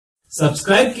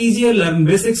Subscribe कीजिए learn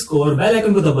basics को और बेल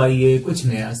आइकन को दबाइए कुछ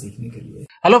नया सीखने के लिए।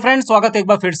 हेलो फ्रेंड्स, स्वागत है एक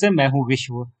बार फिर से। मैं हूं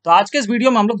विश्व। तो आज के इस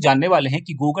वीडियो में हम लोग जानने वाले हैं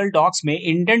कि गूगल डॉक्स में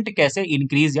इंडेंट कैसे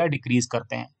इंक्रीज या डिक्रीज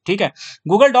करते हैं। ठीक है,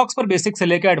 गूगल डॉक्स पर बेसिक से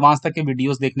लेकर एडवांस तक के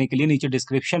वीडियोस देखने के लिए नीचे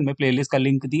डिस्क्रिप्शन में प्लेलिस्ट का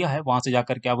लिंक दिया है, वहां से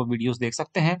जाकर के आप वो वीडियोस देख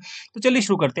सकते हैं। तो चलिए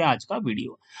शुरू करते हैं आज का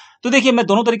वीडियो। तो देखिए, मैं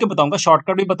दोनों तरीके बताऊंगा,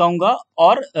 शॉर्टकट भी बताऊंगा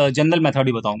और जनरल मेथड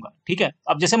भी बताऊंगा। ठीक है,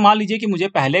 अब जैसे मान लीजिए कि मुझे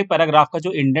पहले पैराग्राफ का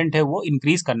जो इंडेंट है वो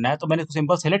इंक्रीज करना है, तो मैंने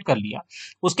सिंपल सेलेक्ट कर लिया।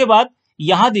 उसके बाद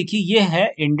यहाँ देखिए, ये है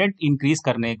इंडेंट इंक्रीज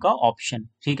करने का ऑप्शन।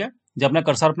 ठीक है, जब मैं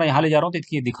कर्सर अपना यहाँ ले जा रहा हूँ तो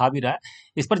देखिए दिखा भी रहा है।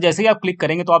 इस पर जैसे ही आप क्लिक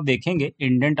करेंगे तो आप देखेंगे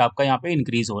इंडेंट आपका यहाँ पे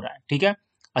इंक्रीज हो रहा है। ठीक है,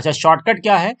 अच्छा, शॉर्टकट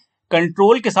क्या है?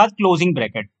 कंट्रोल के साथ क्लोजिंग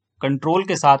ब्रैकेट। कंट्रोल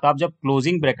के साथ आप जब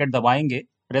क्लोजिंग ब्रैकेट दबाएंगे,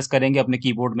 प्रेस करेंगे अपने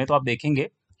कीबोर्ड में, तो आप देखेंगे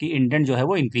कि इंडेंट जो है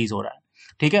वो इंक्रीज हो रहा है।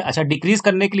 ठीक है, अच्छा, डिक्रीज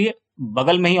करने के लिए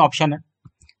बगल में ही ऑप्शन है।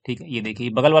 ठीक है, ये देखिए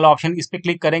बगल वाला ऑप्शन, इस पर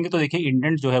क्लिक करेंगे तो देखिए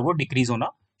इंडेंट जो है वो डिक्रीज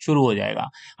होना शुरू हो जाएगा।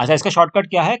 अच्छा, इसका शॉर्टकट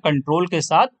क्या है? कंट्रोल के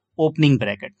साथ ओपनिंग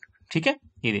ब्रैकेट। ठीक है,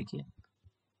 ये देखिए,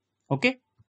 ओके।